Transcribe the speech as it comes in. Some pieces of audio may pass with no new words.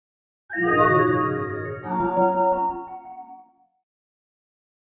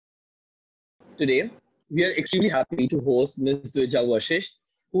Today, we are extremely happy to host Ms. Durja Vashish,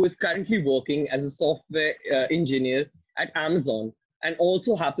 who is currently working as a software engineer at Amazon and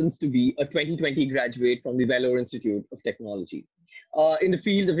also happens to be a 2020 graduate from the Vellore Institute of Technology in the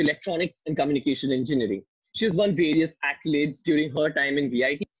field of electronics and communication engineering. She has won various accolades during her time in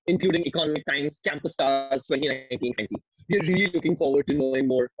VIT, including Economic Times Campus Stars 2019-20. We are really looking forward to knowing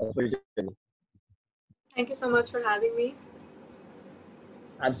more of her journey. Thank you so much for having me.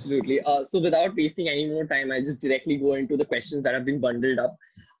 Absolutely. So without wasting any more time, I'll just directly go into the questions that have been bundled up.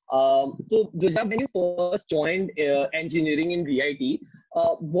 So, Durja, when you first joined engineering in VIT,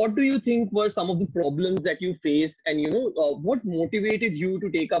 what do you think were some of the problems that you faced, and what motivated you to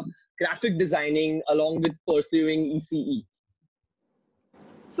take up graphic designing along with pursuing ECE?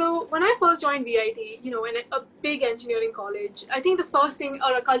 So when I first joined VIT, in a big engineering college, I think the first thing,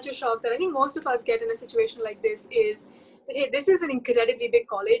 or a culture shock that I think most of us get in a situation like this is, hey, this is an incredibly big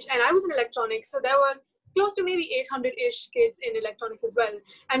college, and I was in electronics, so there were close to maybe 800-ish kids in electronics as well.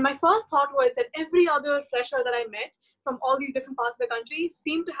 And my first thought was that every other fresher that I met from all these different parts of the country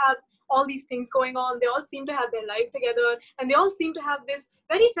seemed to have all these things going on. They all seem to have their life together, and they all seem to have this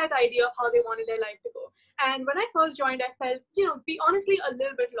very set idea of how they wanted their life to go. And when I first joined, I felt, be honestly a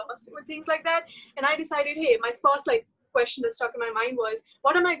little bit lost with things like that. And I decided, hey, my first question that stuck in my mind was,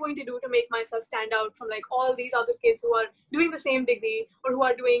 what am I going to do to make myself stand out from all these other kids who are doing the same degree, or who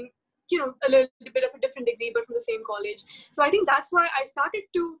are doing a little bit of a different degree but from the same college. So I think that's why I started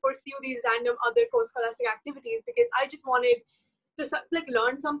to pursue these random other scholastic activities, because I just wanted to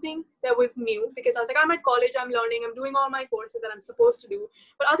learn something that was new, because I was like, I'm at college, I'm learning, I'm doing all my courses that I'm supposed to do,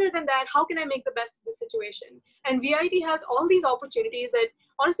 but other than that, how can I make the best of the situation? And VIT has all these opportunities that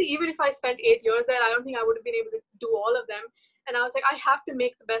honestly, even if I spent 8 years there, I don't think I would have been able to do all of them. And I was like, I have to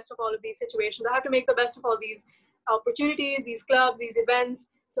make the best of all of these situations. I have to make the best of all these opportunities, these clubs, these events.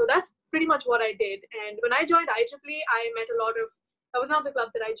 So that's pretty much what I did. And when I joined IEEE, I met a lot of, that was not the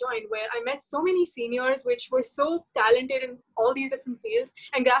club that I joined, where I met so many seniors which were so talented in all these different fields.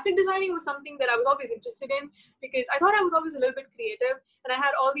 And graphic designing was something that I was always interested in, because I thought I was always a little bit creative, and I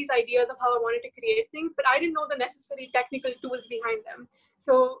had all these ideas of how I wanted to create things, but I didn't know the necessary technical tools behind them.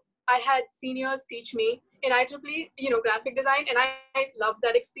 So I had seniors teach me in IEEE, graphic design, and I loved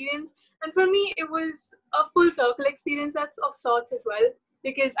that experience. And for me, it was a full circle experience of sorts as well,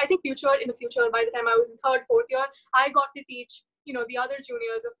 because I think in the future, by the time I was in third, fourth year, I got to teach, the other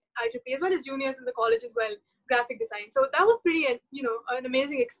juniors of IEEE, as well as juniors in the college as well, graphic design. So that was pretty, an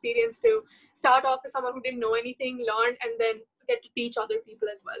amazing experience to start off as someone who didn't know anything, learn, and then get to teach other people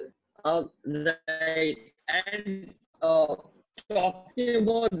as well. Right. And talking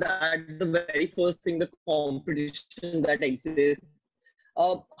about that, the very first thing, the competition that exists,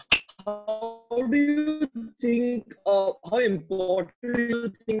 how do you think, how important do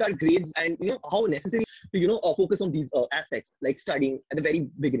you think are grades, and how necessary to focus on these aspects like studying at the very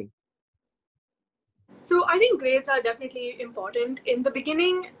beginning? So I think grades are definitely important. In the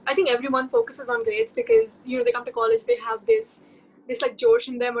beginning, I think everyone focuses on grades because, they come to college, they have this Josh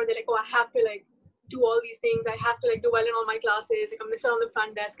in them, or they're like, oh, I have to do all these things. I have to do well in all my classes. I'm sit on the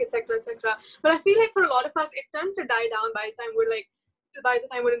front desk, etc., etc. But I feel like for a lot of us, it tends to die down by the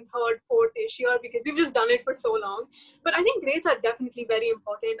time we're in third, fourth-ish year, because we've just done it for so long. But I think grades are definitely very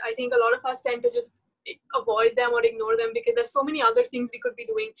important. I think a lot of us tend to just avoid them or ignore them because there's so many other things we could be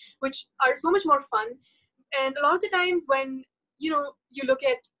doing which are so much more fun. And a lot of the times when you look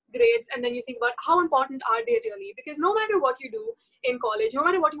at grades and then you think about how important are they really, because no matter what you do in college, no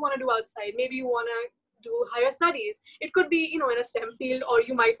matter what you want to do outside, maybe you want to do higher studies, it could be in a STEM field, or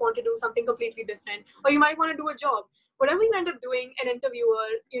you might want to do something completely different, or you might want to do a job. Whatever you end up doing, an interviewer,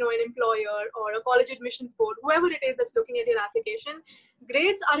 an employer, or a college admissions board, whoever it is that's looking at your application,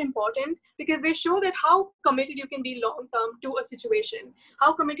 grades are important because they show that how committed you can be long term to a situation,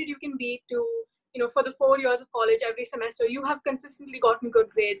 how committed you can be to, for the 4 years of college, every semester, you have consistently gotten good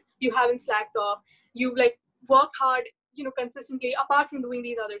grades, you haven't slacked off, you've worked hard, consistently, apart from doing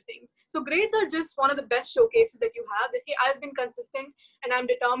these other things. So grades are just one of the best showcases that you have, that, hey, I've been consistent and I'm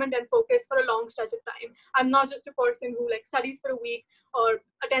determined and focused for a long stretch of time. I'm not just a person who studies for a week or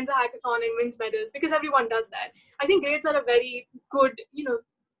attends a hackathon and wins medals, because everyone does that. I think grades are a very good,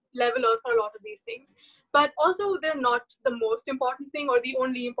 leveler for a lot of these things. But also they're not the most important thing or the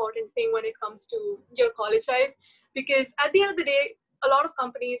only important thing when it comes to your college life, because at the end of the day, a lot of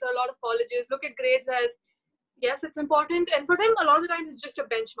companies or a lot of colleges look at grades as, yes, it's important. And for them, a lot of the times it's just a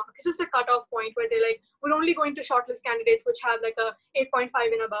benchmark. It's just a cutoff point where they're we're only going to shortlist candidates which have a 8.5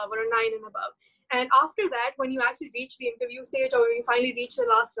 and above or a 9 and above. And after that, when you actually reach the interview stage, or when you finally reach the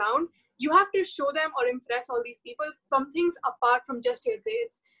last round, you have to show them or impress all these people from things apart from just your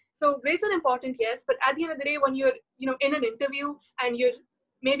grades. So grades are important, yes, but at the end of the day, when you're, in an interview and you're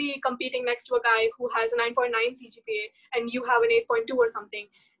maybe competing next to a guy who has a 9.9 CGPA and you have an 8.2 or something,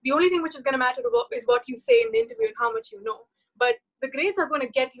 the only thing which is going to matter is what you say in the interview and how much you know. But the grades are going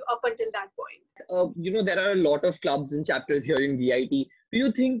to get you up until that point. There are a lot of clubs and chapters here in VIT. Do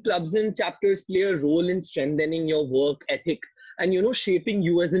you think clubs and chapters play a role in strengthening your work ethic and, shaping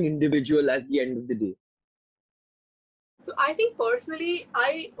you as an individual at the end of the day? So I think personally,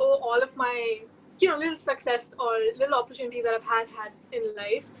 I owe all of my, little success or little opportunities that I've had in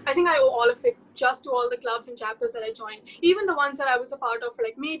life. I think I owe all of it just to all the clubs and chapters that I joined, even the ones that I was a part of for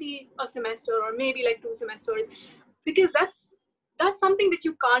like maybe a semester or maybe like 2 semesters, because that's something that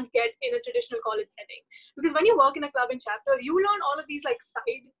you can't get in a traditional college setting. Because when you work in a club and chapter, you learn all of these like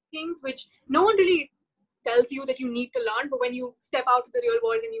side things which no one really tells you that you need to learn, but when you step out to the real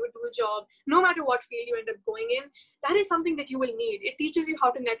world and you do a job, no matter what field you end up going in, that is something that you will need. It teaches you how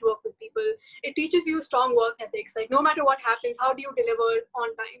to network with people. It teaches you strong work ethics. Like no matter what happens, how do you deliver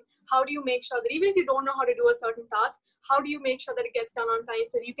on time? How do you make sure that even if you don't know how to do a certain task, how do you make sure that it gets done on time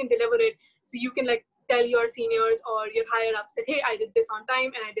so you can deliver it, so you can like tell your seniors or your higher ups that, hey, I did this on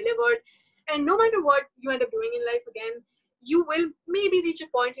time and I delivered. And no matter what you end up doing in life, again, you will maybe reach a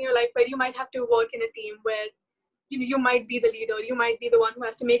point in your life where you might have to work in a team where you might be the leader, you might be the one who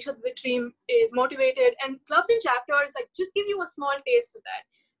has to make sure that the team is motivated. And clubs and chapters like just give you a small taste of that,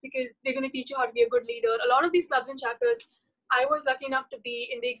 because they're going to teach you how to be a good leader. A lot of these clubs and chapters, I was lucky enough to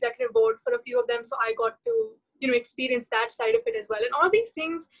be in the executive board for a few of them, so I got to experience that side of it as well. And all these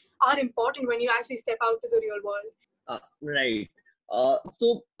things are important when you actually step out to the real world. Right.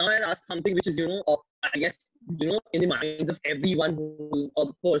 So now I'll ask something which is, I guess, in the minds of everyone who's a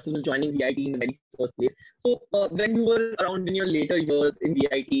person who's joining VIT in the very first place. So when you were around in your later years in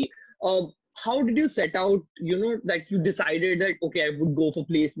VIT, how did you set out, that you decided that, okay, I would go for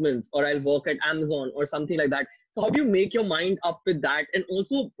placements or I'll work at Amazon or something like that. So how do you make your mind up with that? And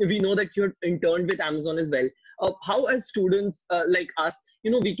also, we know that you're interned with Amazon as well. How as students like us,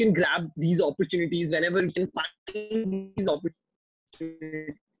 we can grab these opportunities whenever we can find these opportunities.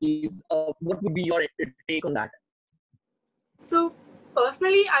 What would be your take on that? So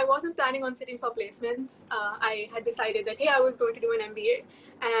personally, I wasn't planning on sitting for placements. I had decided that, hey, I was going to do an MBA.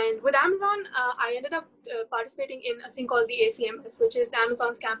 And with Amazon, I ended up participating in a thing called the ACMS, which is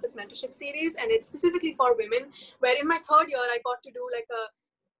Amazon's Campus Mentorship Series. And it's specifically for women, where in my third year, I got to do like a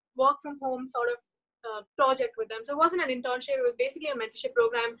work from home sort of project with them. So it wasn't an internship, it was basically a mentorship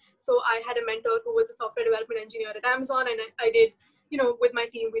program. So I had a mentor who was a software development engineer at Amazon, and I did, with my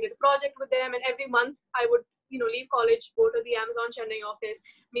team, we did a project with them. And every month I would, leave college, go to the Amazon Chennai office,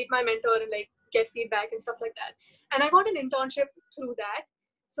 meet my mentor and like get feedback and stuff like that. And I got an internship through that.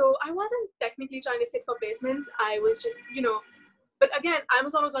 So I wasn't technically trying to sit for placements. I was just, but again,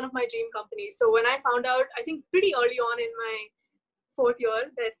 Amazon was one of my dream companies. So when I found out, I think pretty early on in my fourth year,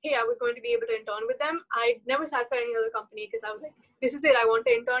 that, hey, I was going to be able to intern with them, I never sat for any other company, because I was like, this is it, I want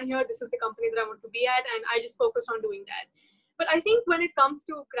to intern here, this is the company that I want to be at, and I just focused on doing that. But I think when it comes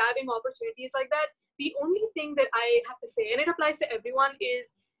to grabbing opportunities like that, the only thing that I have to say, and it applies to everyone,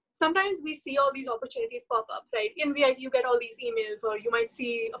 is sometimes we see all these opportunities pop up, right? In VIT, you get all these emails, or you might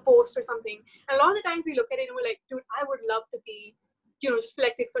see a post or something, and a lot of the times we look at it and we're like, dude, I would love to be just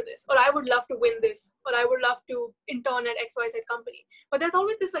selected for this, or I would love to win this, or I would love to intern at XYZ company. But there's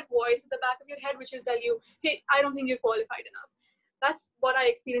always this like voice at the back of your head which will tell you, hey, I don't think you're qualified enough. That's what I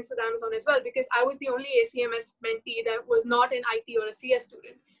experienced with Amazon as well, because I was the only ACMS mentee that was not an IT or a CS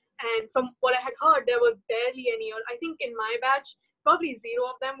student. And from what I had heard, there were barely any, or I think in my batch, probably 0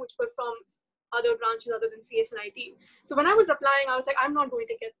 of them, which were from other branches other than CS and IT. So when I was applying, I was like, I'm not going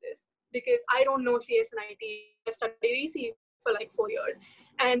to get this, because I don't know CS and IT. I've studied EC for like 4 years.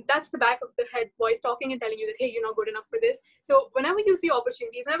 And that's the back of the head voice talking and telling you that, hey, you're not good enough for this. So whenever you see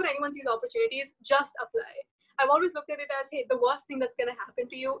opportunities, whenever anyone sees opportunities, just apply. I've always looked at it as, hey, the worst thing that's going to happen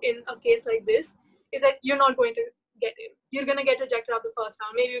to you in a case like this is that you're not going to get in. You're going to get rejected after the first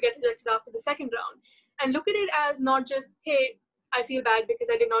round. Maybe you get rejected after the second round. And look at it as not just, hey, I feel bad because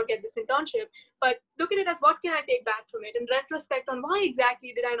I did not get this internship, but look at it as, what can I take back from it, and retrospect on why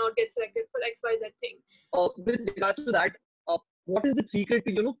exactly did I not get selected for XYZ thing. With regards to that, what is the secret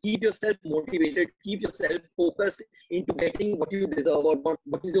to keep yourself motivated, keep yourself focused into getting what you deserve, or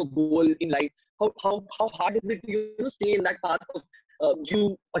what is your goal in life? How hard is it to stay in that path of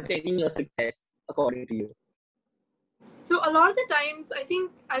you attaining your success, according to you? So a lot of the times,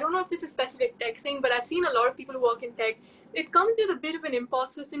 I don't know if it's a specific tech thing, but I've seen a lot of people who work in tech. It comes with a bit of an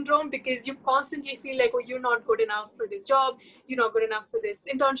imposter syndrome because you constantly feel like, oh, you're not good enough for this job, you're not good enough for this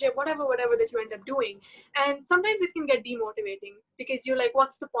internship, whatever that you end up doing. And sometimes it can get demotivating because you're like,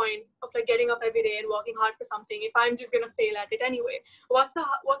 what's the point of like getting up every day and working hard for something if I'm just gonna fail at it anyway? What's the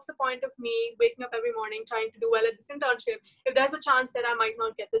point of me waking up every morning trying to do well at this internship if there's a chance that I might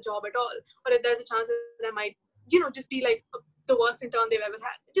not get the job at all, or if there's a chance that I might just be like the worst intern they've ever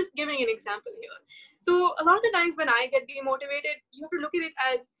had. Just giving an example here. So a lot of the times when I get demotivated, you have to look at it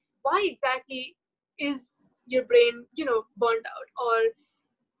as why exactly is your brain, burnt out? Or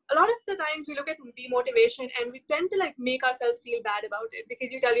a lot of the times we look at demotivation and we tend to like make ourselves feel bad about it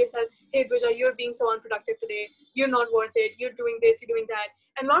because you tell yourself, hey Dvija, you're being so unproductive today, you're not worth it, you're doing this, you're doing that.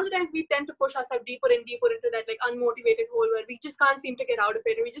 And a lot of the times we tend to push ourselves deeper and deeper into that like unmotivated hole where we just can't seem to get out of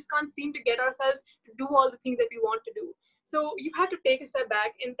it, and we just can't seem to get ourselves to do all the things that we want to do. So you have to take a step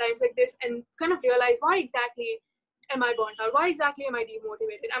back in times like this and kind of realize why exactly am I burnt out? Why exactly am I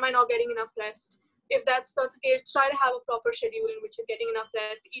demotivated? Am I not getting enough rest? If that's the case, try to have a proper schedule in which you're getting enough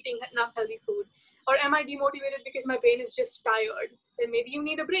rest, eating enough healthy food. Or am I demotivated because my brain is just tired? Then maybe you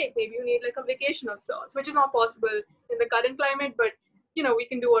need a break. Maybe you need like a vacation of sorts, which is not possible in the current climate, but we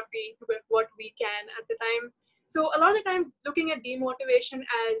can do what we can at the time. So a lot of the times looking at demotivation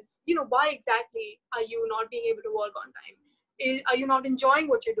as, why exactly are you not being able to work on time? Are you not enjoying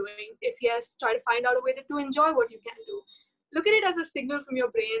what you're doing? If yes, try to find out a way to enjoy what you can do. Look at it as a signal from your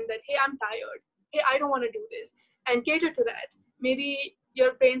brain that, hey, I'm tired. Hey, I don't want to do this. And cater to that. Maybe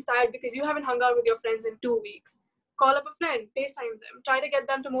your brain's tired because you haven't hung out with your friends in 2 weeks. Call up a friend, FaceTime them, try to get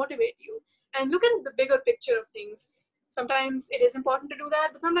them to motivate you. And look at the bigger picture of things. Sometimes it is important to do that,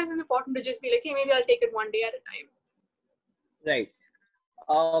 but sometimes it's important to just be like, hey, maybe I'll take it one day at a time. Right.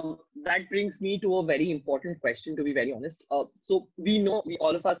 That brings me to a very important question, to be very honest. So we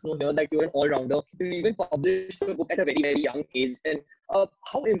all of us know here that you're an all-rounder. You even published a book at a very, very young age. And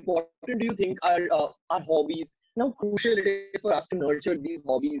how important do you think our hobbies, and how crucial it is for us to nurture these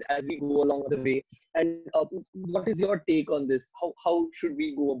hobbies as we go along the way? And what is your take on this? How should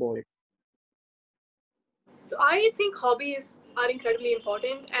we go about it? So I think hobbies are incredibly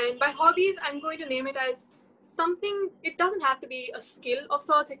important, and by hobbies, I'm going to name it as something. It doesn't have to be a skill of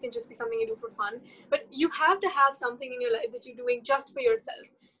sorts. It can just be something you do for fun. But you have to have something in your life that you're doing just for yourself.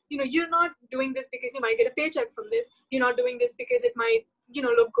 You're not doing this because you might get a paycheck from this. You're not doing this because it might,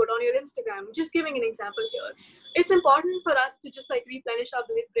 look good on your Instagram. Just giving an example here. It's important for us to just like replenish our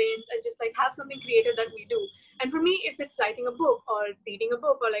brains and just like have something creative that we do. And for me, if it's writing a book or reading a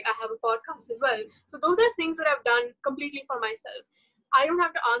book, or like I have a podcast as well. So those are things that I've done completely for myself. I don't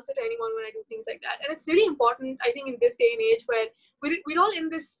have to answer to anyone when I do things like that. And it's really important, I think, in this day and age where we're all in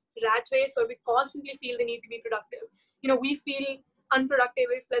this rat race where we constantly feel the need to be productive. We feel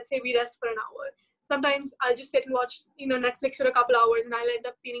unproductive if, let's say, we rest for an hour. Sometimes I'll just sit and watch, Netflix for a couple hours, and I'll end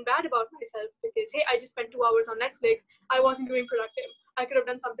up feeling bad about myself because, hey, I just spent 2 hours on Netflix. I wasn't doing productive. I could have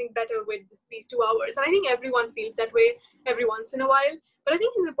done something better with these 2 hours. And I think everyone feels that way every once in a while. But I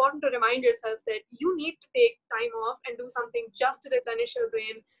think it's important to remind yourself that you need to take time off and do something just to replenish your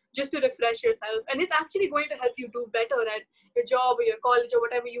brain, just to refresh yourself. And it's actually going to help you do better at your job or your college or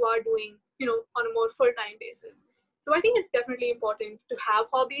whatever you are doing, on a more full-time basis. So I think it's definitely important to have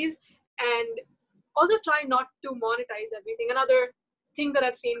hobbies and also try not to monetize everything. Another thing that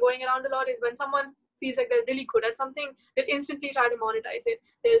I've seen going around a lot is when someone feels like they're really good at something, they'll instantly try to monetize it.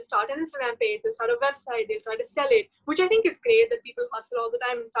 They'll start an Instagram page, they'll start a website, they'll try to sell it, which I think is great that people hustle all the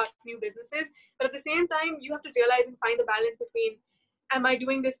time and start new businesses. But at the same time, you have to realize and find the balance between, am I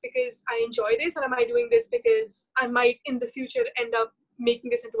doing this because I enjoy this, or am I doing this because I might in the future end up making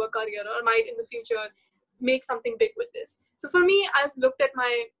this into a career, or I might in the future make something big with this. So for me, I've looked at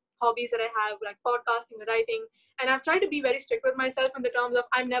my hobbies that I have, like podcasting, writing, and I've tried to be very strict with myself in the terms of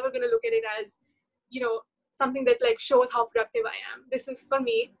I'm never going to look at it as, something that like shows how productive I am. This is for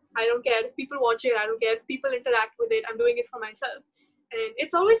me. I don't care if people watch it. I don't care if people interact with it. I'm doing it for myself. And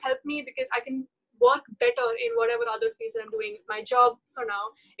it's always helped me because I can work better in whatever other fields I'm doing. My job for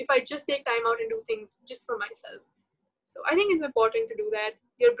now, if I just take time out and do things just for myself. So I think it's important to do that.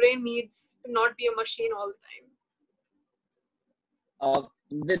 Your brain needs to not be a machine all the time.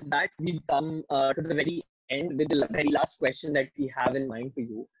 With that, we come to the very end with the very last question that we have in mind for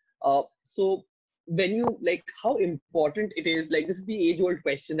you. So when you like how important it is, like this is the age-old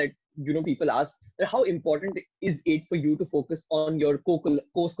question that people ask, that how important is it for you to focus on your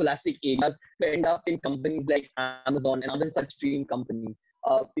co-scholastic areas to end up in companies like Amazon and other such dream companies?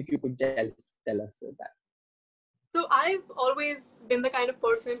 If you could tell us that. So I've always been the kind of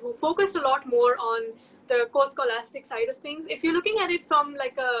person who focused a lot more on the scholastic side of things. If you're looking at it from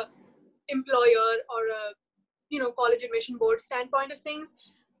like a employer or a college admission board standpoint of things,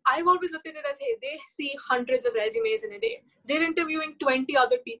 I've always looked at it as, hey, they see hundreds of resumes in a day. They're interviewing 20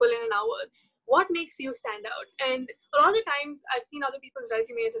 other people in an hour. What makes you stand out? And a lot of the times I've seen other people's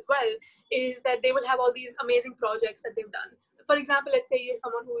resumes as well, is that they will have all these amazing projects that they've done. For example, let's say you're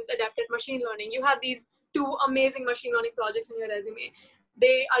someone who is adept at machine learning. You have these 2 amazing machine learning projects in your resume.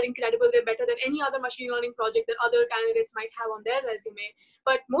 They are incredible. They're better than any other machine learning project that other candidates might have on their resume.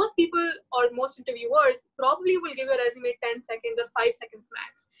 But most people or most interviewers probably will give your resume 10 seconds or 5 seconds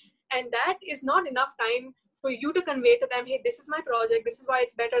max. And that is not enough time for you to convey to them, hey, this is my project. This is why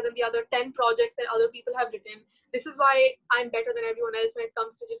it's better than the other 10 projects that other people have written. This is why I'm better than everyone else when it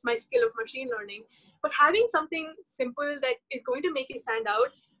comes to just my skill of machine learning. But having something simple that is going to make you stand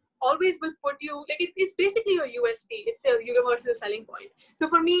out always will put you, like, it's basically your USP. It's a universal selling point. So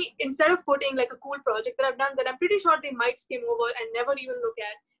for me, instead of putting like a cool project that I've done that I'm pretty sure they might skim over and never even look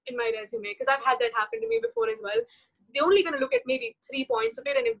at in my resume, because I've had that happen to me before as well, they're only going to look at maybe 3 points of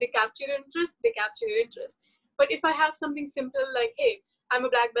it, and if they capture your interest, they capture your interest. But if I have something simple like, hey, I'm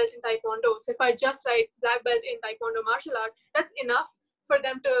a black belt in Taekwondo, so if I just write black belt in Taekwondo martial art, that's enough for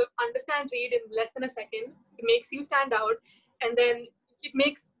them to understand, read in less than a second. It makes you stand out, and then it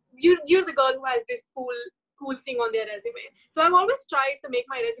makes you're the girl who has this cool thing on their resume. So I've always tried to make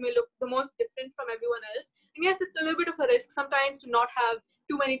my resume look the most different from everyone else. And yes, it's a little bit of a risk sometimes to not have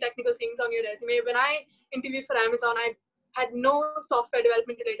too many technical things on your resume. When I interviewed for Amazon, I had no software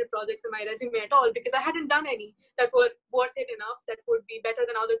development related projects in my resume at all, because I hadn't done any that were worth it enough, that would be better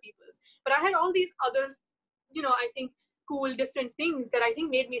than other people's. But I had all these others, I think cool different things that I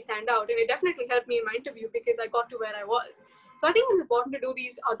think made me stand out, and it definitely helped me in my interview because I got to where I was. So I think it's important to do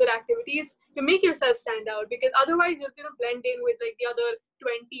these other activities to make yourself stand out, because otherwise you're going to blend in with like the other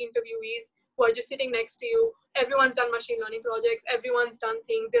 20 interviewees who are just sitting next to you. Everyone's done machine learning projects, everyone's done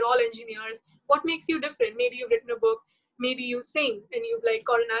things, they're all engineers. What makes you different? Maybe you've written a book, maybe you sing and you've like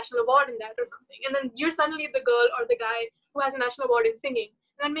got a national award in that or something, and then you're suddenly the girl or the guy who has a national award in singing,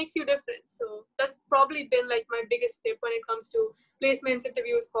 and that makes you different. So that's probably been like my biggest tip when it comes to placements,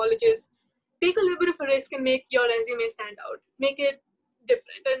 interviews, colleges. Take a little bit of a risk and make your resume stand out. Make it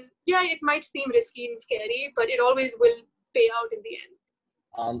different. And yeah, it might seem risky and scary, but it always will pay out in the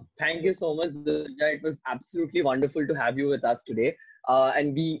end. Thank you so much, Zulja. It was absolutely wonderful to have you with us today.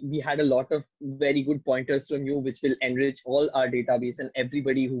 And we had a lot of very good pointers from you, which will enrich all our database and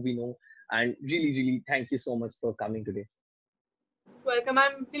everybody who we know. And really, really, thank you so much for coming today. Welcome.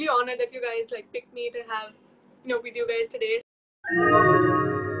 I'm really honored that you guys like picked me to have, with you guys today.